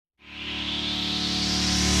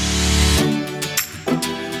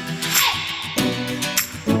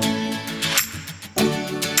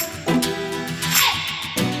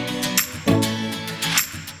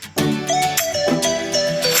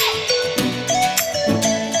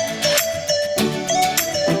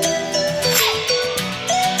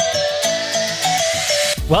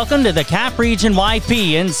Welcome to the Cap Region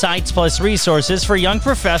YP Insights Plus Resources for Young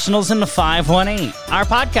Professionals in the 518. Our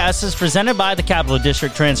podcast is presented by the Capital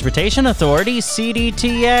District Transportation Authority,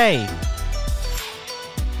 CDTA.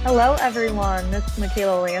 Hello, everyone. This is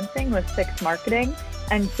Michaela Lansing with Six Marketing.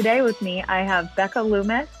 And today with me, I have Becca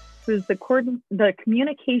Loomis, who's the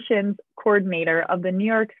communications coordinator of the New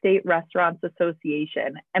York State Restaurants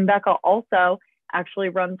Association. And Becca also actually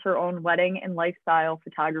runs her own wedding and lifestyle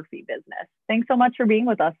photography business. Thanks so much for being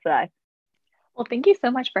with us today. Well, thank you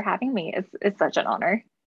so much for having me. It's such an honor.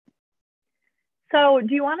 So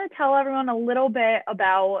do you want to tell everyone a little bit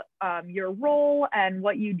about your role and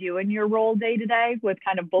what you do in your role day to day with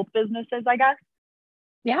kind of both businesses, I guess?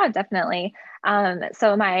 Yeah, definitely.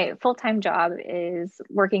 So my full-time job is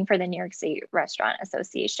working for the New York State Restaurant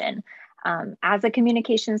Association. As a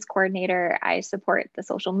communications coordinator, I support the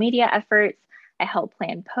social media efforts. I help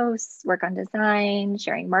plan posts, work on design,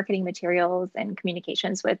 sharing marketing materials, and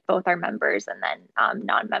communications with both our members and then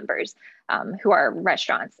non-members who are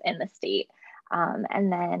restaurants in the state.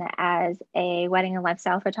 And then as a wedding and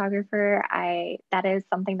lifestyle photographer, that is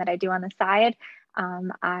something that I do on the side.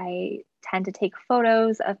 I tend to take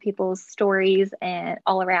photos of people's stories and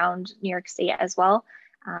all around New York State as well.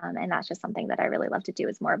 And that's just something that I really love to do.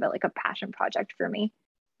 It's more of a passion project for me.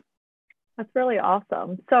 That's really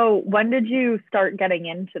awesome. So when did you start getting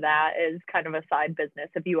into that as kind of a side business?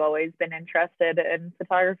 Have you always been interested in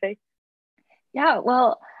photography? Yeah,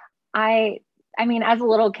 well, I mean, as a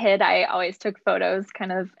little kid, I always took photos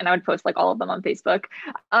and I would post all of them on Facebook,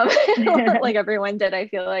 like everyone did, I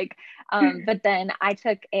feel like. But then I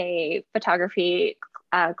took a photography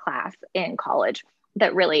class in college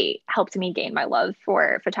that really helped me gain my love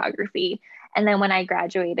for photography. And then when I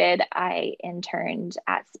graduated, I interned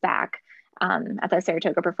at SPAC, at the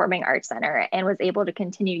Saratoga Performing Arts Center, and was able to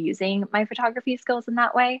continue using my photography skills in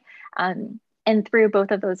that way. And through both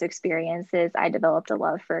of those experiences, I developed a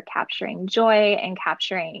love for capturing joy and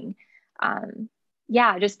capturing,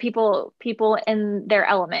 just people in their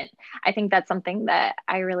element. I think that's something that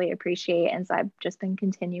I really appreciate. And so I've just been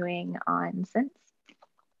continuing on since.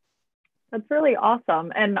 That's really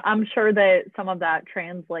awesome. And I'm sure that some of that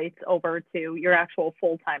translates over to your actual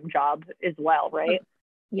full-time job as well, right?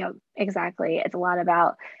 Yep, exactly. It's a lot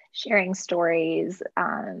about sharing stories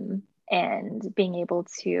and being able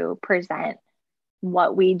to present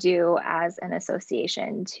what we do as an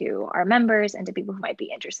association to our members and to people who might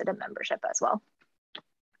be interested in membership as well.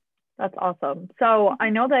 That's awesome. So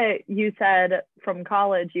I know that you said from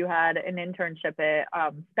college you had an internship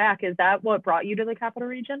at SPAC. Is that what brought you to the Capital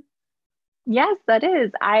Region? Yes, that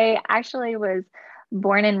is. I actually was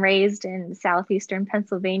born and raised in southeastern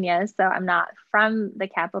Pennsylvania, so I'm not from the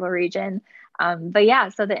Capital Region. But yeah,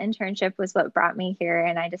 so the internship was what brought me here,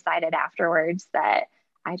 and I decided afterwards that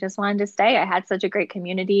I just wanted to stay. I had such a great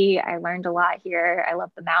community. I learned a lot here. I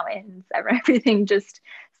love the mountains. Everything just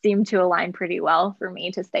seemed to align pretty well for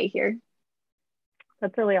me to stay here.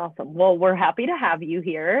 That's really awesome. Well, we're happy to have you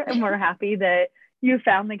here, and we're happy that you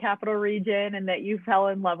found the Capital Region and that you fell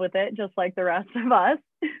in love with it, just like the rest of us.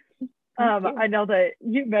 I know that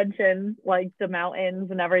you mentioned the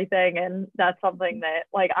mountains and everything, and that's something that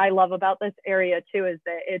I love about this area too, is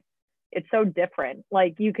that it's so different.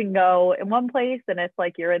 You can go in one place and it's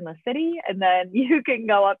you're in the city, and then you can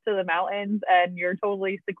go up to the mountains and you're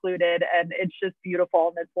totally secluded, and it's just beautiful,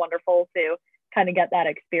 and it's wonderful to kind of get that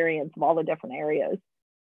experience of all the different areas.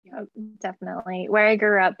 Yeah, definitely. Where I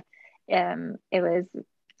grew up,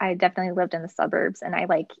 I definitely lived in the suburbs, and I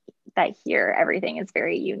like that here everything is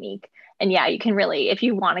very unique. And yeah, you can really, if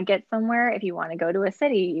you want to get somewhere, if you want to go to a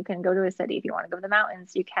city, you can go to a city. If you want to go to the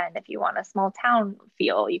mountains, you can. If you want a small town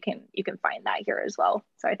feel, you can find that here as well.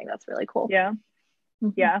 So I think that's really cool. Yeah. Mm-hmm.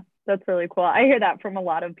 Yeah, that's really cool. I hear that from a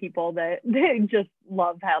lot of people that they just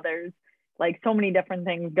love how there's so many different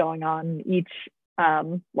things going on. Each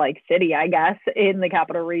city, I guess, in the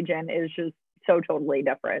Capital Region is just so totally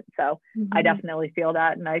different. So I definitely feel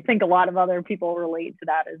that. And I think a lot of other people relate to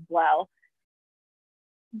that as well.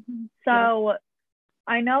 So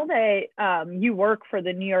I know that you work for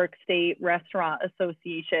the New York State Restaurant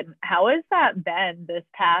Association. How has that been this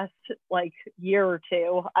past year or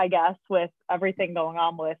two, I guess, with everything going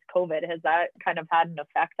on with COVID? Has that kind of had an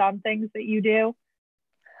effect on things that you do?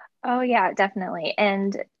 Oh yeah, definitely.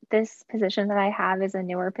 And this position that I have is a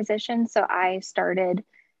newer position. So I started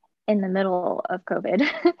in the middle of COVID.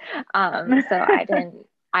 So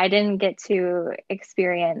I didn't get to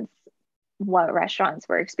experience what restaurants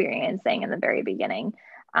were experiencing in the very beginning.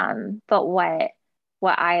 But what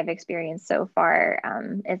I have experienced so far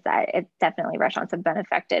is that it definitely, restaurants have been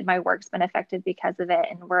affected. My work's been affected because of it.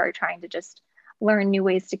 And we're trying to just learn new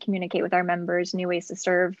ways to communicate with our members, new ways to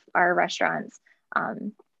serve our restaurants,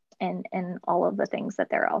 and all of the things that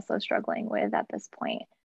they're also struggling with at this point.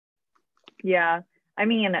 Yeah. I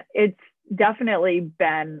mean, it's definitely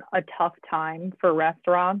been a tough time for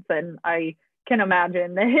restaurants, and I can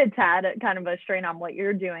imagine that it's had kind of a strain on what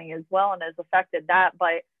you're doing as well and has affected that.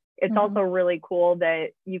 But it's also really cool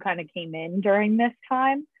that you kind of came in during this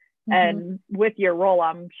time. And with your role,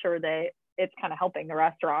 I'm sure that it's kind of helping the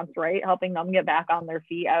restaurants, right? Helping them get back on their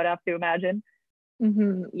feet, I would have to imagine.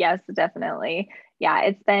 Yes, definitely.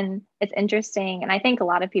 Yeah, it's interesting. And I think a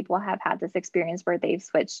lot of people have had this experience where they've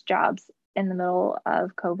switched jobs in the middle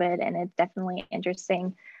of COVID. And it's definitely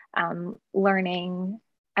interesting learning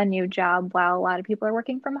a new job while a lot of people are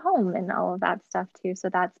working from home and all of that stuff too. So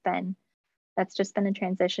that's just been a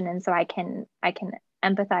transition. And so I can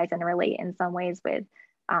empathize and relate in some ways with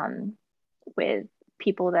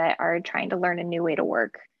people that are trying to learn a new way to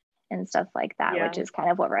work and stuff like that, which is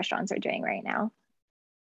kind of what restaurants are doing right now.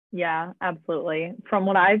 Yeah, absolutely. From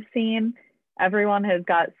what I've seen, everyone has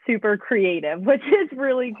got super creative, which is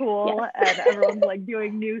really cool. And everyone's like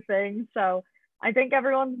doing new things. So I think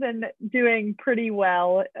everyone's been doing pretty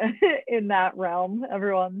well in that realm.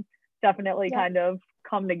 Everyone's definitely kind of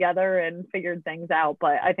come together and figured things out.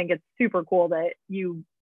 But I think it's super cool that you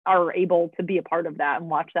are able to be a part of that and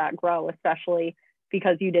watch that grow, especially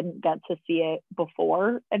because you didn't get to see it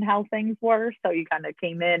before and how things were. So you kind of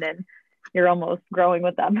came in and you're almost growing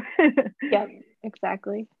with them. Yep,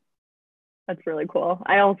 exactly. That's really cool.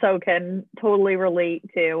 I also can totally relate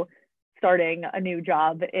to starting a new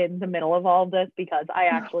job in the middle of all of this, because I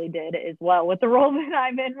actually did as well with the role that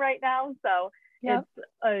I'm in right now. So it's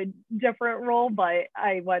a different role, but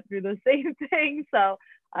I went through the same thing. So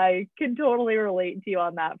I can totally relate to you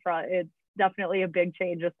on that front. It's definitely a big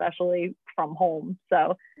change, especially from home.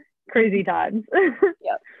 So crazy times.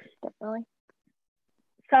 Yep, definitely.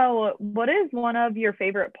 So what is one of your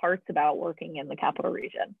favorite parts about working in the Capital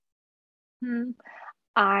Region?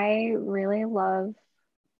 I really love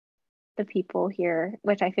the people here,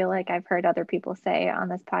 which I feel like I've heard other people say on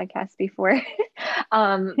this podcast before.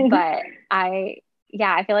 But I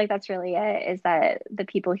feel like that's really it, is that the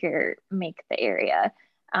people here make the area.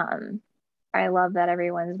 I love that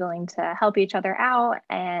everyone's willing to help each other out,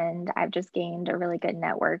 and I've just gained a really good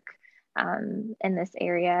network in this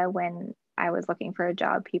area. When I was looking for a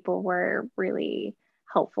job, people were really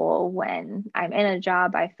helpful. When I'm in a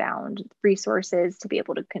job, I found resources to be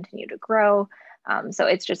able to continue to grow. So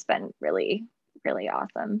it's just been really, really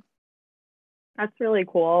awesome. That's really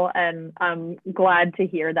cool. And I'm glad to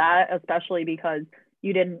hear that, especially because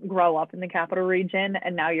you didn't grow up in the Capital Region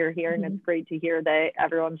and now you're here. And it's great to hear that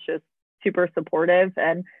everyone's just super supportive.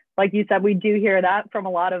 And like you said, we do hear that from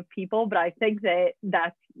a lot of people, but I think that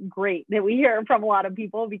that's great that we hear from a lot of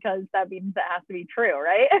people, because that means that has to be true,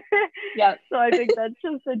 right? Yeah. So I think that's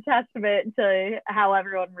just a testament to how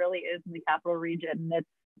everyone really is in the Capital Region. It's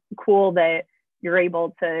cool that you're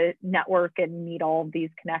able to network and meet all of these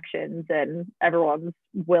connections, and everyone's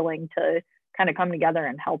willing to kind of come together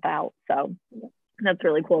and help out. So that's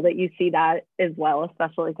really cool that you see that as well,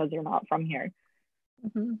 especially because you're not from here.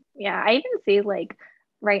 Yeah, I even see, like,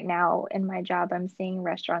 right now in my job, I'm seeing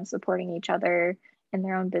restaurants supporting each other in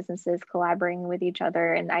their own businesses, collaborating with each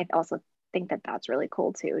other. And I also think that that's really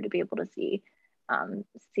cool too, to be able to see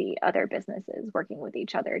other businesses working with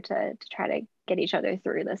each other to try to get each other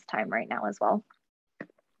through this time right now as well.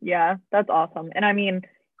 Yeah, that's awesome. And I mean,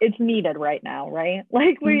 it's needed right now, right?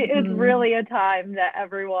 Like it's really a time that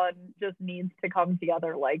everyone just needs to come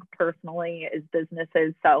together, like personally as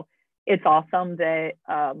businesses. So it's awesome that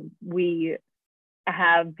we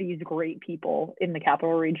have these great people in the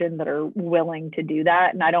Capital Region that are willing to do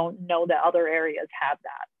that. And I don't know that other areas have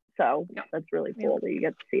that. So that's really cool that you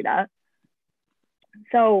get to see that.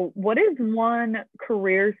 So what is one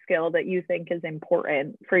career skill that you think is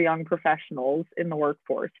important for young professionals in the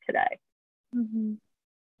workforce today?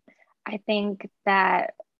 I think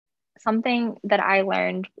that something that I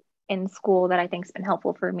learned in school that I think has been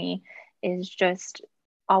helpful for me is just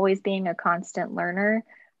always being a constant learner.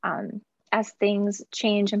 As things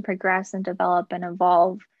change and progress and develop and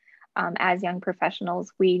evolve, as young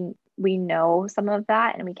professionals, we know some of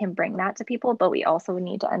that and we can bring that to people, but we also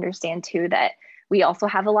need to understand too that we also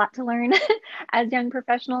have a lot to learn as young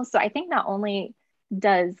professionals. So I think not only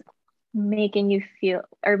does making you feel,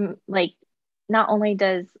 or like, not only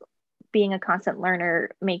does being a constant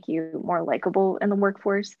learner make you more likable in the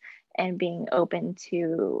workforce and being open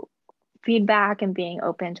to feedback and being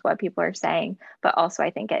open to what people are saying, but also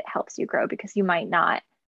I think it helps you grow, because you might not,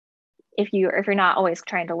 if you're not always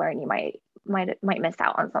trying to learn, you might miss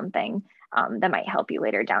out on something that might help you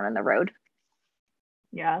later down in the road.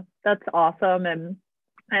 Yeah, that's awesome. And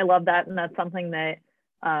I love that. And that's something that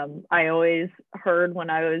I always heard when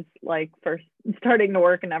I was like first starting to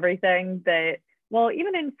work and everything, that, well,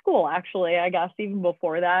 even in school, actually, I guess even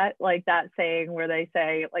before that, like that saying where they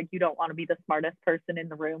say, like, you don't want to be the smartest person in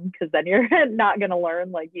the room because then you're not going to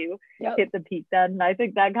learn, like you hit the peak then. And I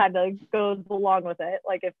think that kind of goes along with it.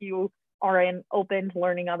 Like if you aren't open to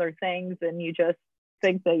learning other things and you just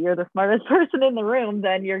think that you're the smartest person in the room,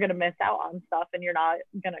 then you're going to miss out on stuff and you're not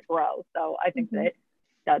going to grow. So I think that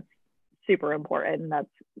that's super important. And that's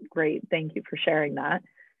great. Thank you for sharing that.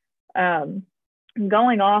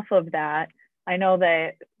 Going off of that, I know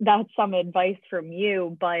that that's some advice from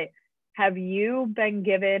you, but have you been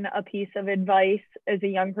given a piece of advice as a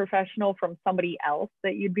young professional from somebody else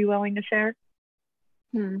that you'd be willing to share?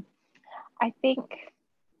 I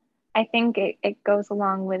think it goes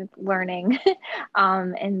along with learning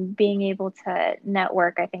and being able to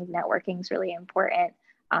network. I think networking is really important.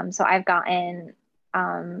 So I've gotten,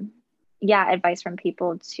 advice from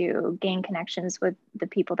people to gain connections with the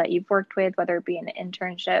people that you've worked with, whether it be an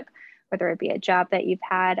internship, whether it be a job that you've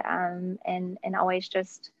had, and always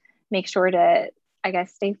just make sure to, I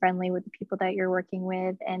guess, stay friendly with the people that you're working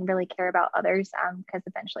with and really care about others, because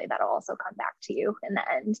eventually that'll also come back to you in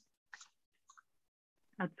the end.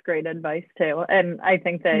 That's great advice too. And I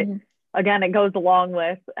think that, again, it goes along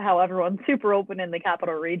with how everyone's super open in the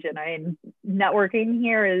capital region. I mean, networking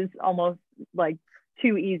here is almost like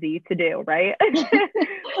too easy to do, right?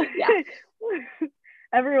 Yeah.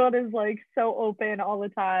 Everyone is like so open all the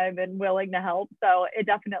time and willing to help. So it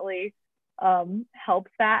definitely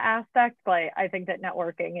helps that aspect. But I think that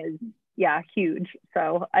networking is, huge.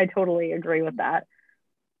 So I totally agree with that.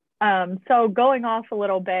 So going off a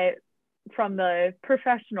little bit from the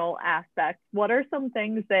professional aspect, what are some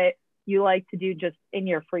things that you like to do just in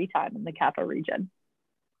your free time in the capital region?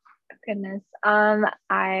 Goodness.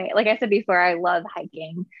 Like I said before, I love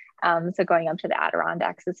hiking. So going up to the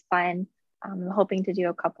Adirondacks is fun. I'm hoping to do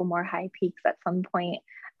a couple more high peaks at some point.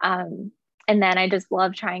 And then I just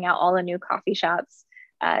love trying out all the new coffee shops.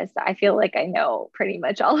 So I feel like I know pretty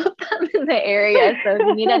much all of them in the area. So if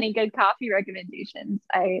you need any good coffee recommendations,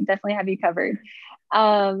 I definitely have you covered.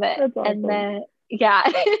 That's awesome. And then,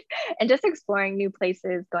 and just exploring new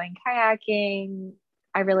places, going kayaking.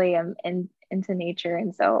 I really am into nature.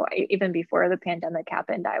 And so even before the pandemic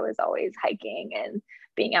happened, I was always hiking and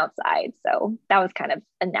being outside. So that was kind of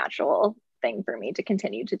a natural thing for me to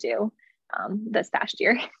continue to do this past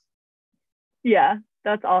year. Yeah,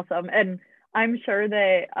 that's awesome. And I'm sure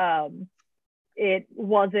that it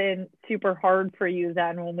wasn't super hard for you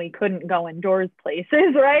then when we couldn't go indoors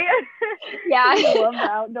places, right? Yeah. I love the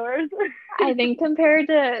outdoors. I think compared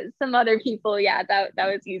to some other people, that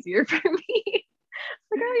was easier for me.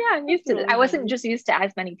 Like, oh yeah, I'm used to it. I wasn't just used to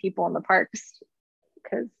as many people in the parks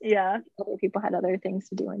because other people had other things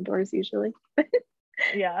to do indoors usually.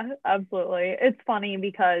 Yeah, absolutely. It's funny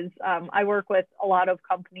because I work with a lot of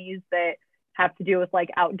companies that have to do with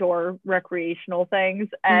like outdoor recreational things,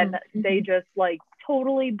 and they just like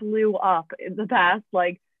totally blew up in the past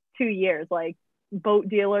like 2 years. Like boat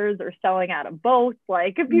dealers are selling out of boats.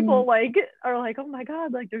 Like people like are like, oh my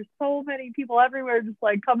God, like there's so many people everywhere just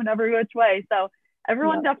like coming every which way. So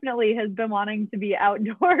everyone definitely has been wanting to be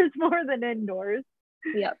outdoors more than indoors.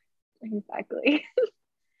 Yep, exactly.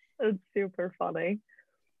 It's super funny.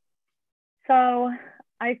 So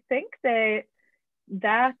I think that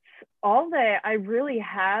that's all that I really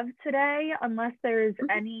have today, unless there's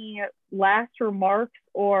any last remarks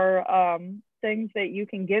or things that you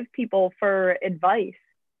can give people for advice.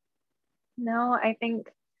 No, I think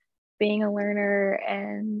being a learner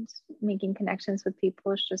and making connections with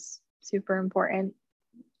people is just super important.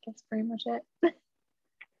 That's pretty much it.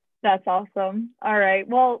 That's awesome. All right.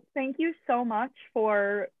 Well, thank you so much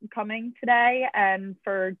for coming today and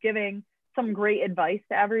for giving some great advice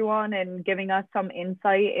to everyone and giving us some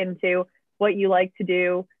insight into what you like to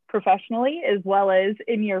do professionally as well as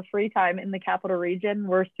in your free time in the capital region.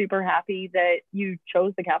 We're super happy that you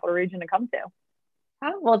chose the capital region to come to.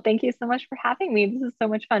 Oh, well, thank you so much for having me. This is so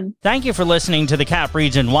much fun. Thank you for listening to the Cap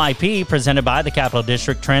Region YP, presented by the Capital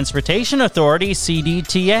District Transportation Authority,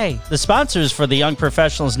 CDTA. The sponsors for the Young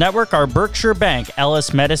Professionals Network are Berkshire Bank,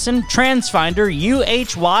 Ellis Medicine, TransFinder,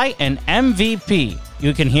 UHY, and MVP.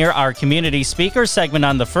 You can hear our community speaker segment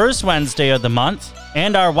on the first Wednesday of the month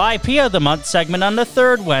and our YP of the Month segment on the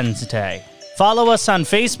third Wednesday. Follow us on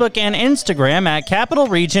Facebook and Instagram at Capital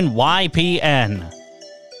Region YPN.